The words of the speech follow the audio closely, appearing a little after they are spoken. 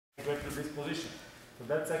Get to this position. So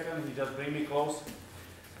that second, he just bring me close.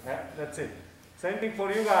 That's it. Same thing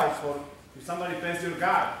for you guys. For if somebody passes your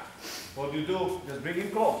guard, what you do, just bring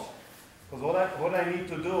him close. Because what I need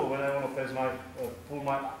to do when I want to pass my, pull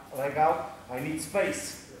my leg out, I need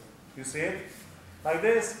space. You see it? Like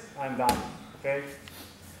this, I'm done. Okay?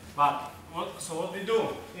 But so what we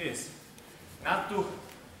do is not to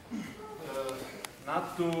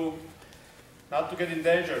get in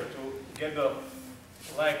danger, to get the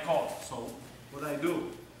leg caught. So what I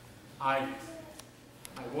do, I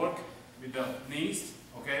work with the knees,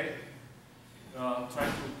 okay? Try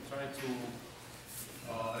to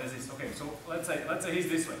resist. Okay, so let's say he's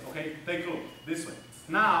this way. Okay, take a look this way.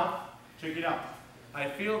 Now check it out. I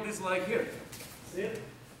feel this leg here. See it?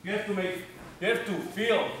 You have to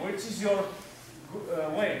feel which is your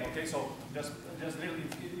way. Okay, so just really,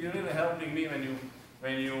 you're really helping me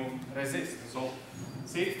when you resist. So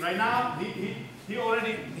see, right now he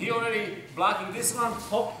already blocking this one.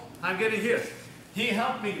 Hop, I'm getting here. He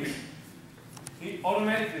helping me. He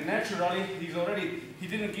automatically, naturally, he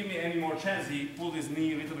didn't give me any more chance. He pulled his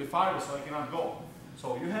knee a little bit farther, so I cannot go.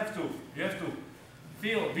 So you have to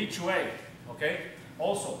feel which way. Okay.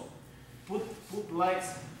 Also, put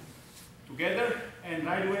legs together, and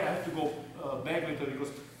right away I have to go back a little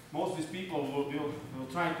because most of these people will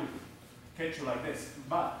try to catch you like this.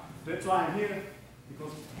 But that's why I'm here,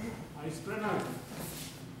 because I spread out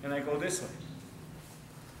and I go this way.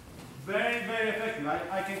 Very, very effective.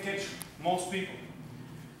 I can catch most people.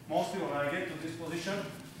 Most people, when I get to this position,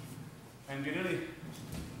 and you really,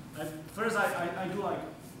 first I do like,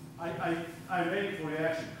 I'm ready for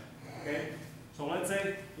reaction. Okay? So let's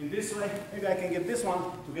say in this way, maybe I can get this one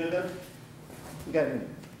together. Get in.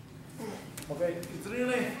 Okay? It's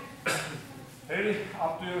really, really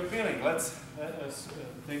up to your feeling.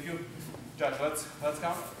 Thank you, Josh. Let's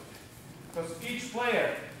count. Because each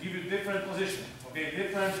player give you different position. Okay?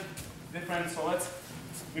 Different. So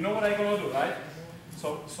you know what I'm gonna do, right?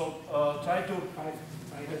 So try to.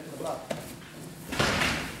 I get the blood.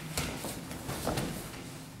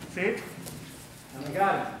 See it? And I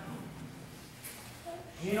got it.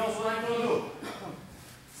 He knows what I'm gonna do.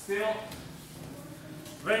 Still,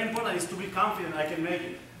 very important is to be confident I can make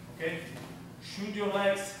it. Okay? Shoot your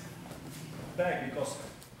legs back because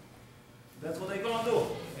that's what they're gonna do.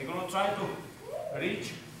 They're gonna try to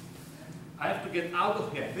reach. I have to get out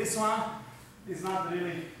of here. This one is not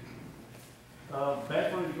really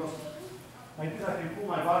bad for me because I think I can pull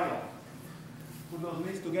my body up. Put those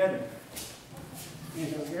knees together.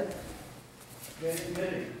 Get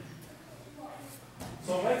it.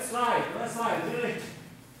 So let's try. Really,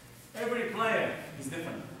 every player is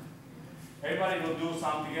different. Everybody will do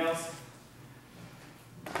something else.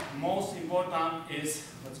 Most important is,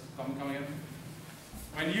 let's come again.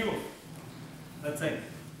 When you, let's say,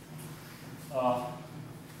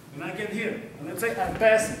 when I get here, and let's say I'm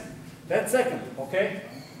passing, that second, okay,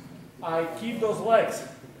 I keep those legs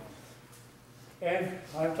and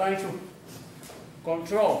I'm trying to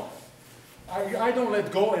control. I don't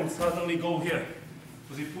let go and suddenly go here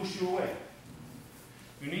because it pushes you away.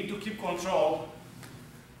 You need to keep control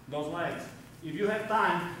those legs. If you have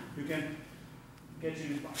time, you can catch it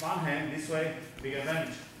with one hand this way, big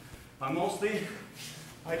advantage. But mostly,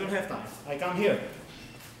 I don't have time. I come here.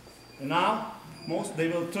 And now, they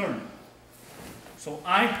will turn. So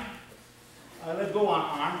I let go one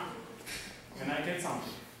arm and I get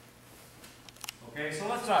something. Okay, so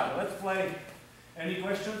let's try. Let's play. Any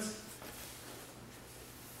questions?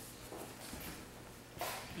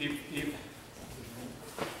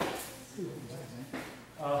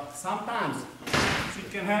 Sometimes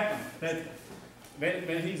it can happen that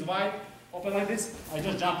when he's wide open like this, I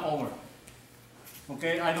just jump over.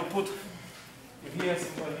 Okay, I don't put, if he has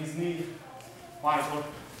his knee wide, or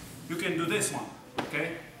you can do this one.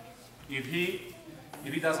 Okay, if he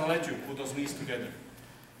doesn't let you, put those knees together.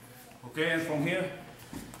 Okay, and from here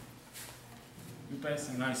you pass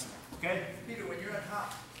him nicely. Okay. Peter, when you're on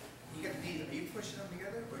top, you got the knees. Are you pushing them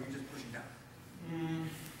together, or are you just pushing down?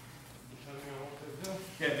 Depending on what they do.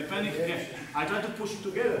 Yeah, depending. Yeah, I try to push it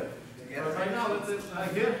together. But right now, let's say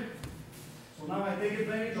like here. So now I take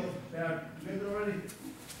advantage of they are together already,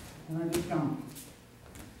 and I just count.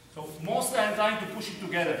 So mostly I'm trying to push it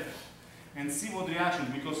together and see what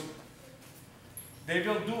reaction, because they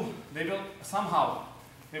will somehow,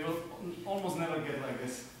 they will almost never get like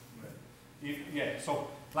this. Yeah, so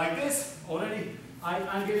like this already,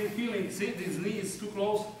 I'm getting feeling, see this knee is too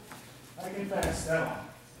close, I can pass that one.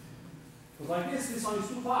 Because like this one is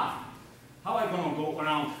too far. How am I going to go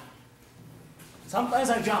around? Sometimes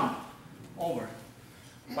I jump over,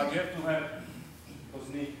 but you have to have those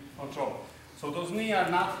knee control. So those knees are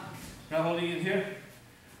not holding it here,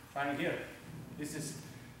 trying here. This is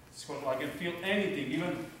control. I can feel anything.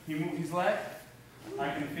 Even he moves his leg, I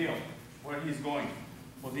can feel where he's going,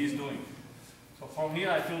 what he's doing. So from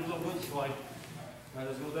here I feel so good, so I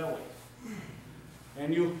just go that way.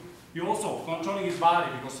 And you also controlling his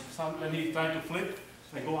body, because when he tries to flip,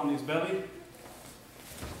 I go on his belly.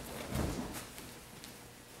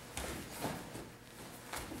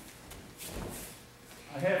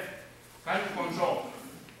 I have kind of control.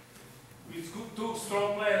 It's good, too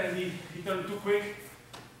strong player and he turned too quick,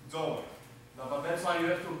 it's over. But that's why you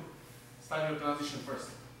have to start your transition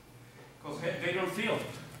first. Because they don't feel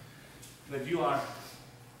that you are.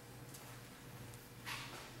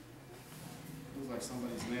 Looks like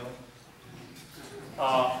somebody's nail.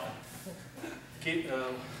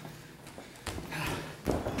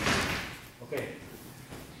 Okay.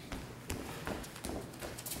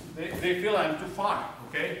 They feel I'm too far,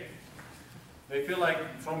 okay? They feel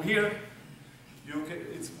like from here,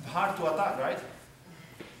 it's hard to attack, right?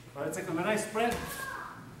 But it's like when I spread,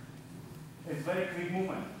 it's very quick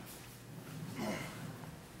movement.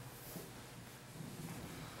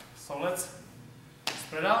 So let's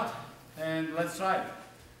spread out and let's try it.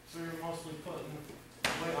 So you're mostly putting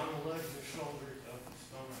weight on the legs and shoulders of the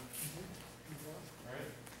stomach,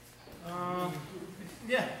 right?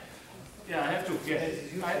 Yeah. Yeah, I have to.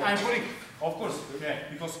 Yeah, I'm putting, of course, yeah,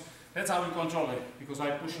 because that's how we control it. Because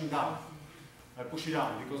I'm pushing down. I push it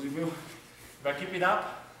down because if I keep it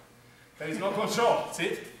up, there is no control. See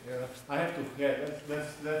it? Yeah. I have to. Yeah,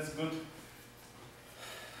 that's good.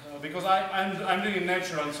 Because I'm doing it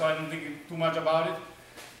naturally, so I don't think too much about it.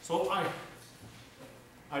 So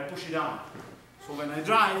I push it down. So when I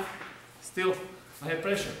drive, still I have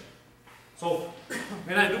pressure. So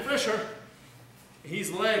when I do pressure,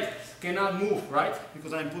 his leg cannot move, right?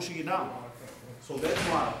 Because I'm pushing it down. So that's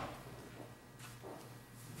why.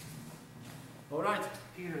 All right.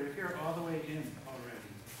 Peter, if you're all the way in already,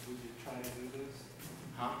 would you try to do this?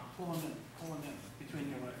 Huh? Pulling in between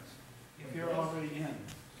your legs. If you're already in,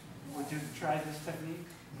 would you try this technique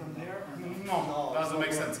from there or no? No, doesn't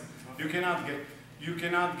make sense. You cannot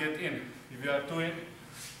get in. If you are too in.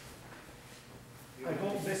 I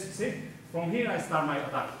go this, see? From here I start my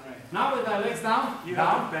attack. Right. Now with my legs down, You down,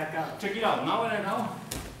 have to back out. check it out. Now when I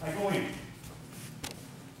go in.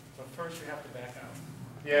 But first you have to back out.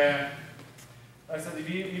 Yeah. I said if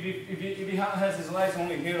he has his legs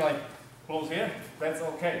only here, like close here, that's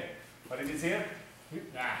okay. But if it's here,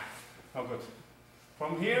 nah, not good.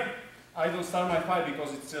 From here, I don't start my fight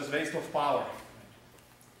because it's just waste of power.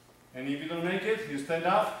 And if you don't make it, you stand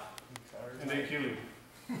up and they kill you.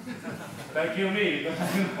 They kill me because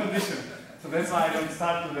I'm in condition. So that's why I don't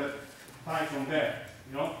start to the fight from there.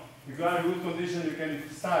 You know, if you are in good condition, you can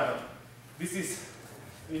start. This is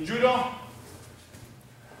in judo.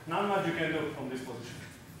 Not much you can do from this position.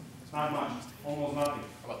 Not much. Almost nothing.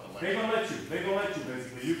 How about the leg? They don't let you. They don't let you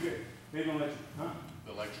basically. They don't let you. Huh?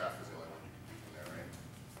 The leg trap is the only one you can do from there, right?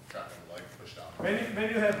 Trapping the leg, push down. When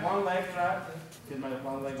you have one leg trap, get my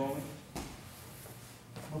one leg only.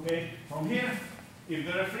 Okay, from here, if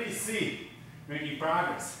the referee see making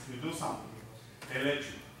progress, you do something, they let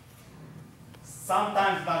you.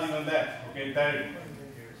 Sometimes not even that. Okay, there.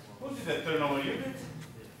 Who did that turn over? You did?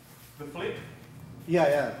 The flip?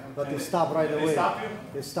 Yeah, but they stop right away. They stop you?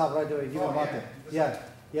 They stop right away. Give him mate. Yeah,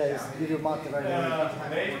 give him mate right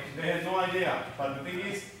away. They had no idea. But the thing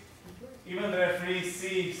is, even the referees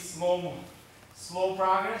see slow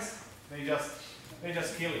progress, they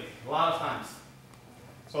just kill it a lot of times.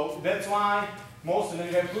 So that's why most of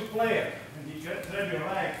them have good player. And he grab your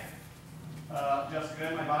leg, just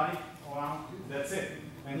grab my body around. That's it.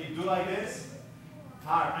 And he do like this.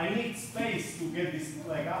 Hard. I need space to get this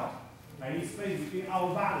leg out. I need space between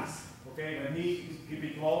our bodies. Okay, when he keep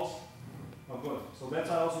it close, not good. So that's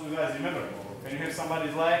why also you guys remember, when you have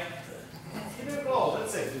somebody's leg, keep it close,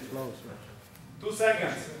 that's it. It's close. 2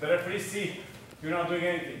 seconds, the referee see you're not doing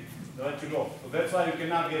anything, they let you go. So that's why you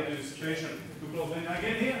cannot get into the situation too close. When I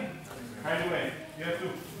get here, right away, you have to,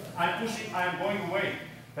 I'm pushing, I'm going away.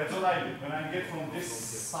 That's what I do. When I get from this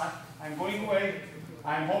side, I'm going away,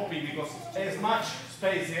 I'm hoping, because there's much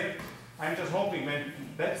space here, I'm just hoping when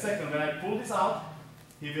that second, when I pull this out,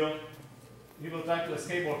 he will try to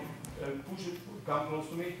escape or push it, come close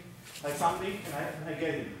to me, like something, and I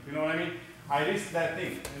get him. You know what I mean? I risk that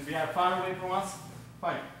thing. And we are far away from us,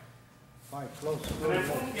 fine. Fine, close. When I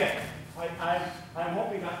pull, yeah, I'm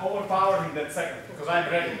hoping I overpower him that second, because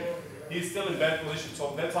I'm ready. He's still in bad position,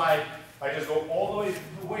 so that's why I just go all the way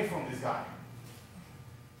away from this guy.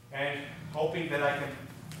 And hoping that I can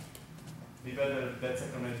be better that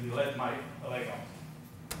second when he let my leg out.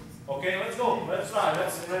 Okay, let's go. Let's try.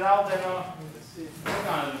 Let's spread out and Let's see.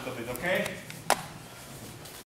 work on it a little bit, okay?